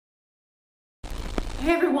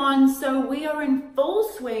Hey everyone, so we are in full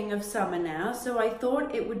swing of summer now, so I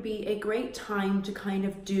thought it would be a great time to kind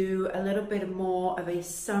of do a little bit more of a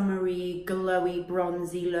summery, glowy,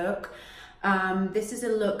 bronzy look. This is a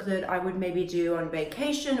look that I would maybe do on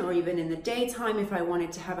vacation or even in the daytime if I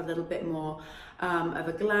wanted to have a little bit more of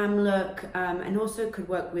a glam look, and also could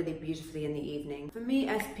work really beautifully in the evening. For me,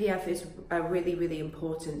 SPF is a really, really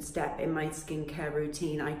important step in my skincare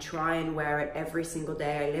routine. I try and wear it every single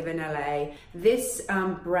day. I live in LA. This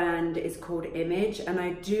brand is called Image, and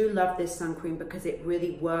I do love this sun cream because it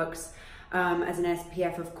really works as an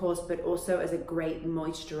SPF, of course, but also as a great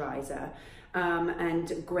moisturizer.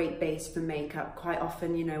 And great base for makeup. Quite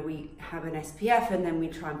often, you know, we have an SPF and then we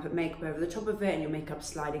try and put makeup over the top of it and your makeup's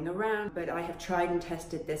sliding around. But I have tried and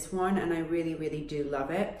tested this one and I really, really do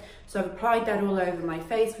love it. So I've applied that all over my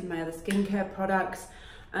face with my other skincare products.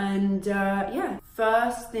 And yeah,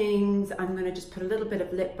 first things, I'm gonna just put a little bit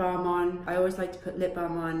of lip balm on. I always like to put lip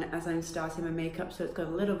balm on as I'm starting my makeup, so it's got a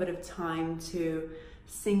little bit of time to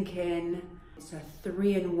sink in. It's a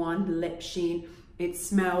 3-in-1 lip sheen. It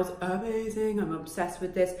smells amazing. I'm obsessed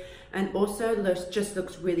with this, and also just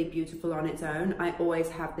looks really beautiful on its own. I always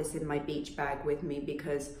have this in my beach bag with me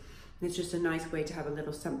because it's just a nice way to have a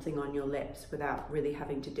little something on your lips without really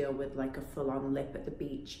having to deal with like a full-on lip at the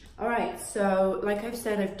beach. All right, so like I've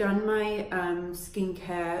said, I've done my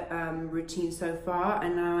skincare routine so far,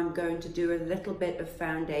 and now I'm going to do a little bit of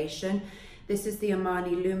foundation. This is the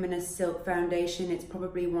Armani Luminous Silk Foundation. It's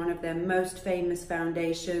probably one of their most famous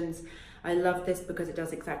foundations. I love this because it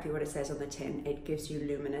does exactly what it says on the tin. It gives you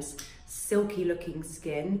luminous, silky looking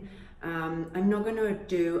skin. I'm not going to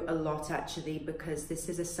do a lot actually because this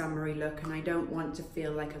is a summery look and I don't want to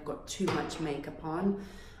feel like I've got too much makeup on.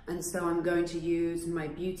 And so I'm going to use my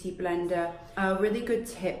beauty blender. A really good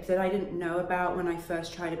tip that I didn't know about when I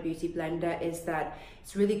first tried a beauty blender is that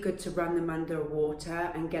it's really good to run them under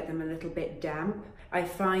water and get them a little bit damp. I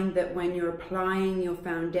find that when you're applying your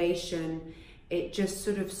foundation, it just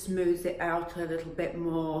sort of smooths it out a little bit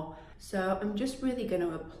more. So I'm just really going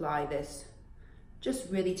to apply this just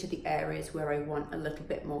really to the areas where I want a little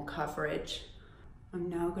bit more coverage. I'm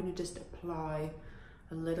now going to just apply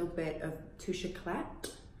a little bit of Touche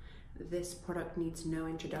Éclat. This product needs no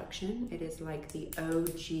introduction. It is like the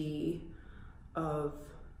OG of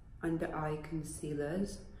under eye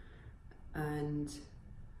concealers and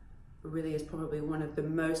really is probably one of the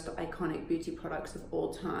most iconic beauty products of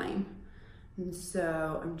all time. And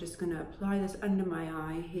so I'm just going to apply this under my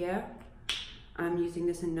eye here. I'm using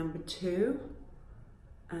this in number 2,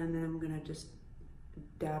 and then I'm going to just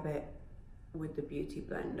dab it with the beauty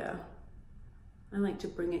blender. I like to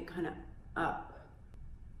bring it kind of up,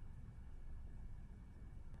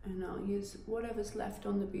 and I'll use whatever's left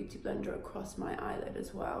on the beauty blender across my eyelid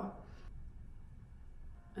as well.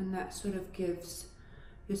 And that sort of gives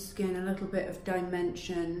your skin a little bit of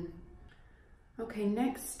dimension. Okay,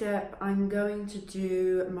 next step, I'm going to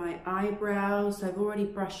do my eyebrows. I've already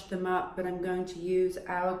brushed them up, but I'm going to use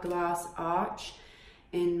Hourglass Arch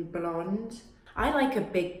in blonde. I like a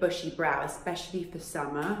big bushy brow, especially for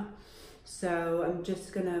summer. So I'm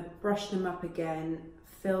just gonna brush them up again,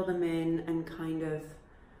 fill them in and kind of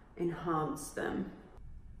enhance them.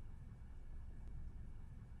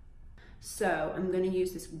 So I'm gonna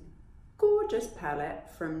use this gorgeous palette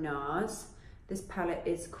from NARS. This palette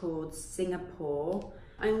is called Singapore.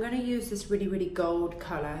 I'm going to use this really, really gold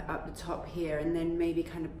color up the top here and then maybe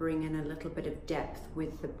kind of bring in a little bit of depth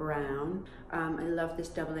with the brown. I love this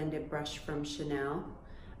double-ended brush from Chanel.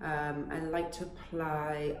 I like to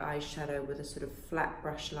apply eyeshadow with a sort of flat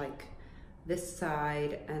brush like this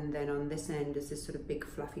side, and then on this end is this sort of big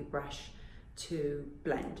fluffy brush to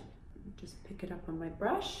blend. Just pick it up on my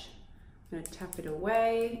brush. I'm going to tap it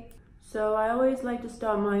away. So I always like to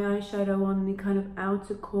start my eyeshadow on the kind of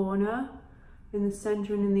outer corner, in the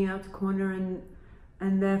center and in the outer corner,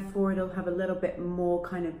 and therefore it'll have a little bit more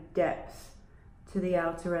kind of depth to the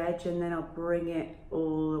outer edge, and then I'll bring it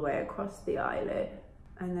all the way across the eyelid.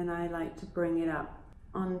 And then I like to bring it up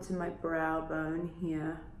onto my brow bone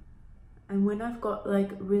here. And when I've got like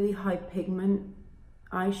really high pigment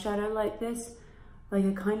eyeshadow like this, like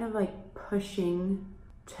a kind of like pushing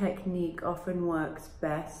technique often works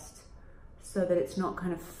best, so that it's not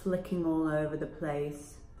kind of flicking all over the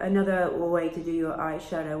place. Another way to do your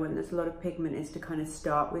eyeshadow when there's a lot of pigment is to kind of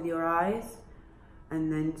start with your eyes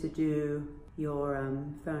and then to do your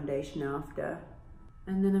foundation after.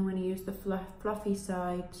 And then I'm going to use the fluffy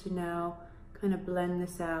side to now kind of blend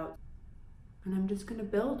this out. And I'm just going to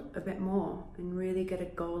build a bit more and really get a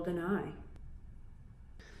golden eye.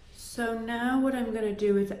 So now what I'm going to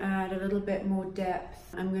do is add a little bit more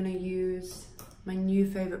depth. I'm going to use my new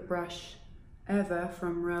favorite brush, ever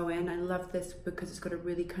from Rowan. I love this because it's got a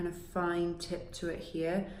really kind of fine tip to it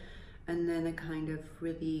here, and then a kind of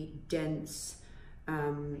really dense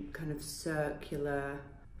kind of circular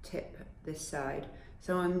tip this side.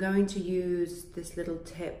 So I'm going to use this little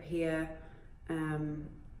tip here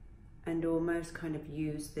and almost kind of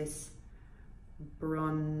use this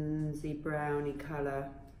bronzy browny color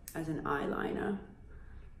as an eyeliner.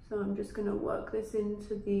 So I'm just going to work this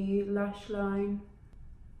into the lash line,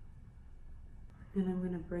 and I'm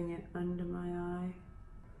going to bring it under my eye,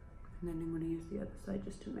 and then I'm going to use the other side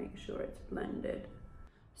just to make sure it's blended.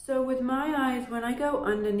 So with my eyes, when I go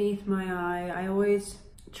underneath my eye, I always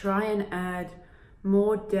try and add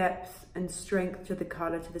more depth and strength to the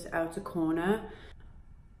color to this outer corner.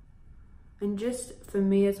 And just for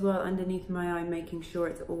me as well, underneath my eye, making sure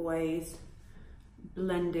it's always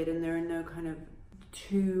blended and there are no kind of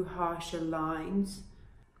too harsher lines.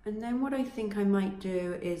 And then what I think I might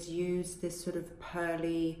do is use this sort of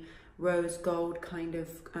pearly rose gold kind of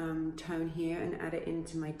tone here and add it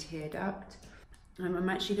into my tear duct. I'm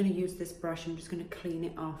actually going to use this brush. I'm just going to clean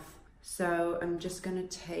it off. So I'm just going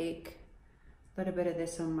to take a little bit of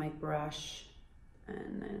this on my brush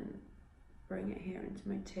and then bring it here into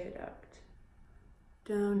my tear duct,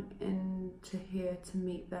 down into here to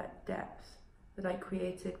meet that depth that I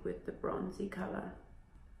created with the bronzy color.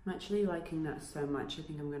 I'm actually liking that so much, I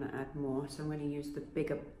think I'm going to add more. So I'm going to use the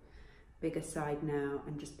bigger side now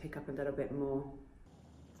and just pick up a little bit more.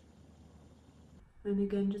 And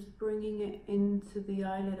again, just bringing it into the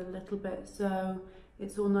eyelid a little bit so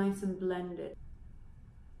it's all nice and blended.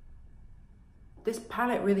 This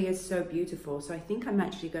palette really is so beautiful, so I think I'm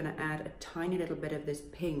actually going to add a tiny little bit of this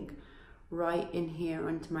pink right in here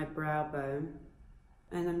onto my brow bone.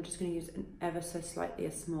 And I'm just going to use an ever so slightly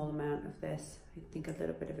a small amount of this. I think a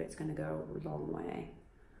little bit of it's going to go a long way.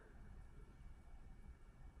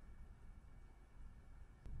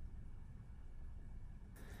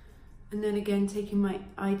 And then again, taking my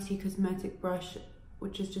IT Cosmetic brush,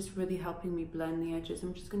 which is just really helping me blend the edges,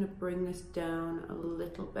 I'm just going to bring this down a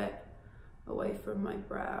little bit away from my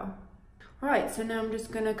brow. All right, so now I'm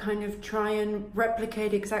just going to kind of try and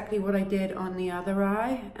replicate exactly what I did on the other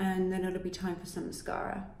eye, and then it'll be time for some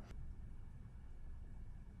mascara.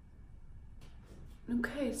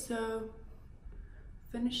 Okay, so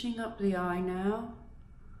finishing up the eye now.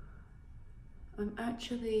 I'm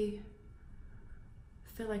actually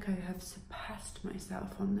feel like I have surpassed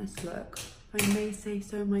myself on this look, if I may say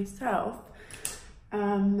so myself.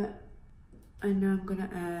 And now I'm gonna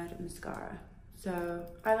add mascara. So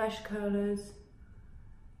eyelash curlers.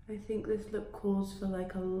 I think this look calls for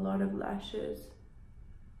like a lot of lashes.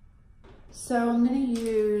 So I'm going to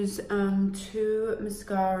use 2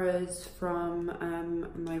 mascaras from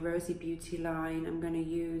my Rosie Beauty line. I'm going to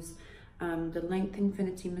use the Length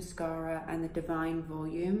Infinity Mascara and the Divine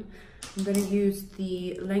Volume. I'm going to use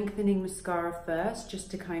the lengthening mascara first just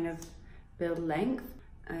to kind of build length,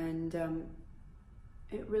 and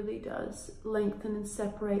it really does lengthen and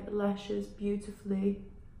separate the lashes beautifully.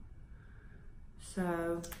 So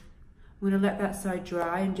I'm going to let that side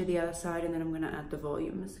dry and do the other side, and then I'm going to add the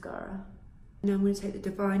volume mascara. Now I'm going to take the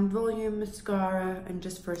Divine Volume mascara and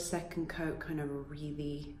just for a second coat kind of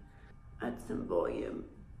really add some volume.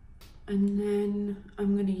 And then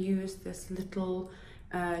I'm going to use this little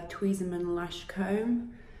Tweezerman lash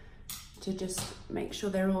comb to just make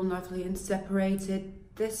sure they're all lovely and separated.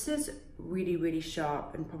 This is really, really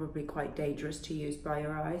sharp and probably quite dangerous to use by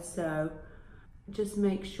your eyes, so just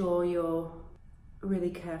make sure you're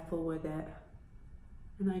really careful with it.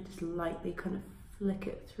 And I just lightly kind of flick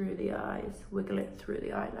it through the eyes, wiggle it through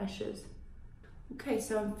the eyelashes. Okay,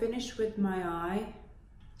 so I'm finished with my eye.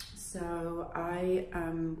 So I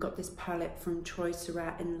got this palette from Troy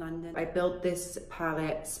Surratt in London. I built this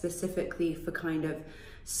palette specifically for kind of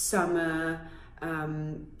summer,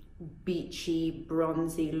 beachy,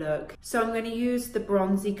 bronzy look. So I'm going to use the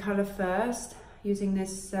bronzy color first, using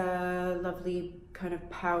this lovely kind of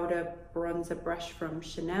powder bronzer brush from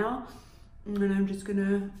Chanel. And I'm just going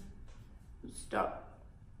to start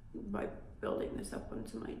by building this up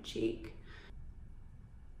onto my cheek.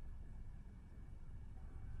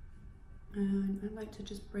 And I like to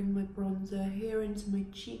just bring my bronzer here into my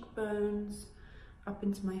cheekbones, up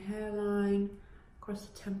into my hairline, across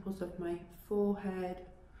the temples of my forehead,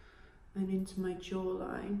 and into my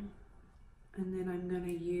jawline. And then I'm going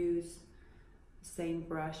to use the same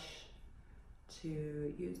brush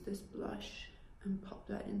to use this blush and pop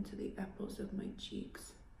that into the apples of my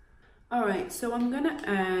cheeks. All right, so I'm gonna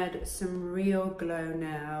add some real glow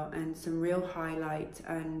now and some real highlight.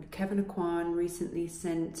 And Kevin Aquan recently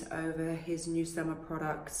sent over his new summer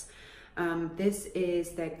products This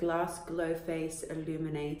is their Glass Glow Face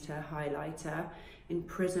Illuminator Highlighter in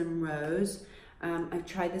Prism Rose. I've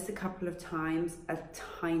tried this a couple of times. A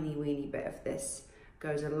tiny weeny bit of this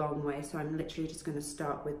goes a long way, so I'm literally just going to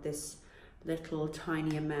start with this little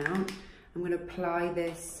tiny amount. I'm going to apply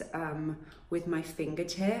this with my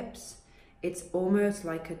fingertips. It's almost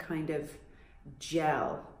like a kind of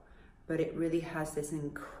gel, but it really has this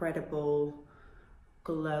incredible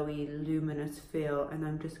glowy, luminous feel, and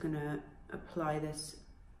I'm just going to apply this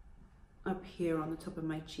up here on the top of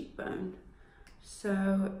my cheekbone.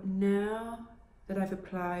 So now that I've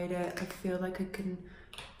applied it, I feel like I can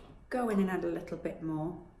go in and add a little bit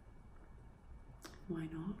more. Why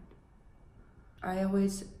not? I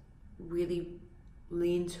always really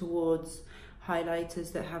lean towards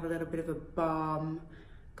highlighters that have a little bit of a balm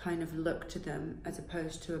kind of look to them as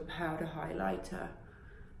opposed to a powder highlighter.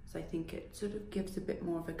 So I think it sort of gives a bit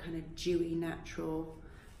more of a kind of dewy, natural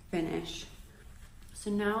finish. So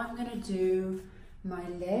now I'm going to do my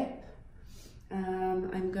lip.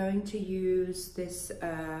 I'm going to use this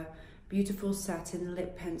beautiful satin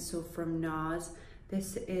lip pencil from NARS.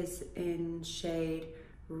 This is in shade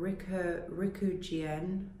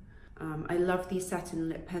Rikugien. I love these satin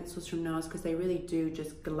lip pencils from NARS because they really do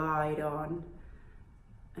just glide on.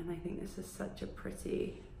 And I think this is such a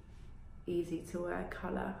pretty, easy to wear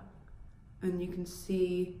colour. And you can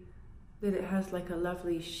see that it has like a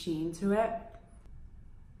lovely sheen to it.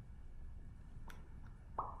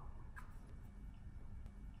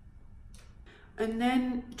 And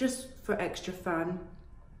then, just for extra fun,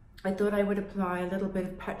 I thought I would apply a little bit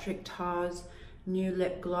of Patrick Tar's new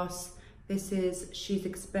lip gloss. This is She's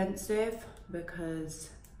Expensive, because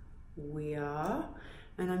we are.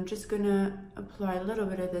 And I'm just gonna apply a little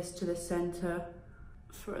bit of this to the center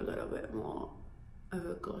for a little bit more of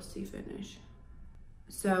a glossy finish.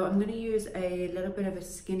 So I'm gonna use a little bit of a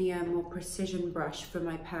skinnier, more precision brush for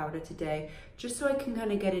my powder today, just so I can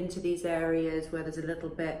kind of get into these areas where there's a little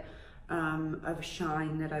bit of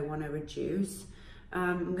shine that I want to reduce.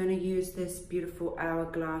 I'm going to use this beautiful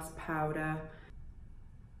Hourglass powder.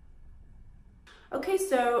 Okay,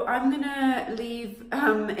 so I'm going to leave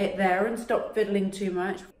it there and stop fiddling too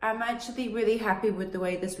much. I'm actually really happy with the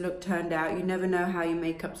way this look turned out. You never know how your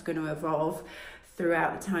makeup's going to evolve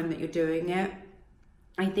throughout the time that you're doing it.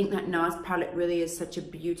 I think that NARS palette really is such a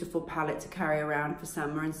beautiful palette to carry around for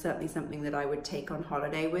summer, and certainly something that I would take on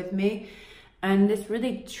holiday with me. And this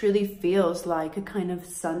really truly feels like a kind of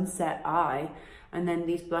sunset eye, and then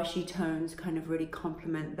these blushy tones kind of really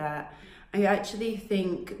complement that. I actually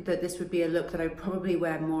think that this would be a look that I'd probably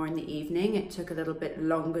wear more in the evening. It took a little bit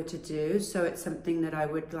longer to do, so it's something that I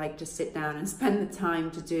would like to sit down and spend the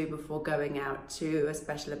time to do before going out to a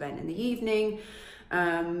special event in the evening.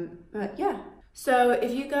 But yeah. So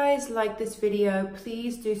if you guys like this video,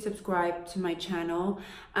 please do subscribe to my channel.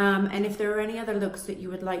 And if there are any other looks that you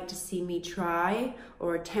would like to see me try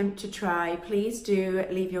or attempt to try, please do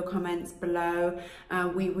leave your comments below.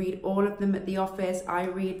 We read all of them at the office. I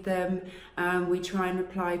read them. We try and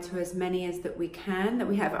reply to as many as that we can, that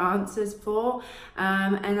we have answers for.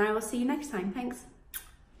 And I will see you next time. Thanks.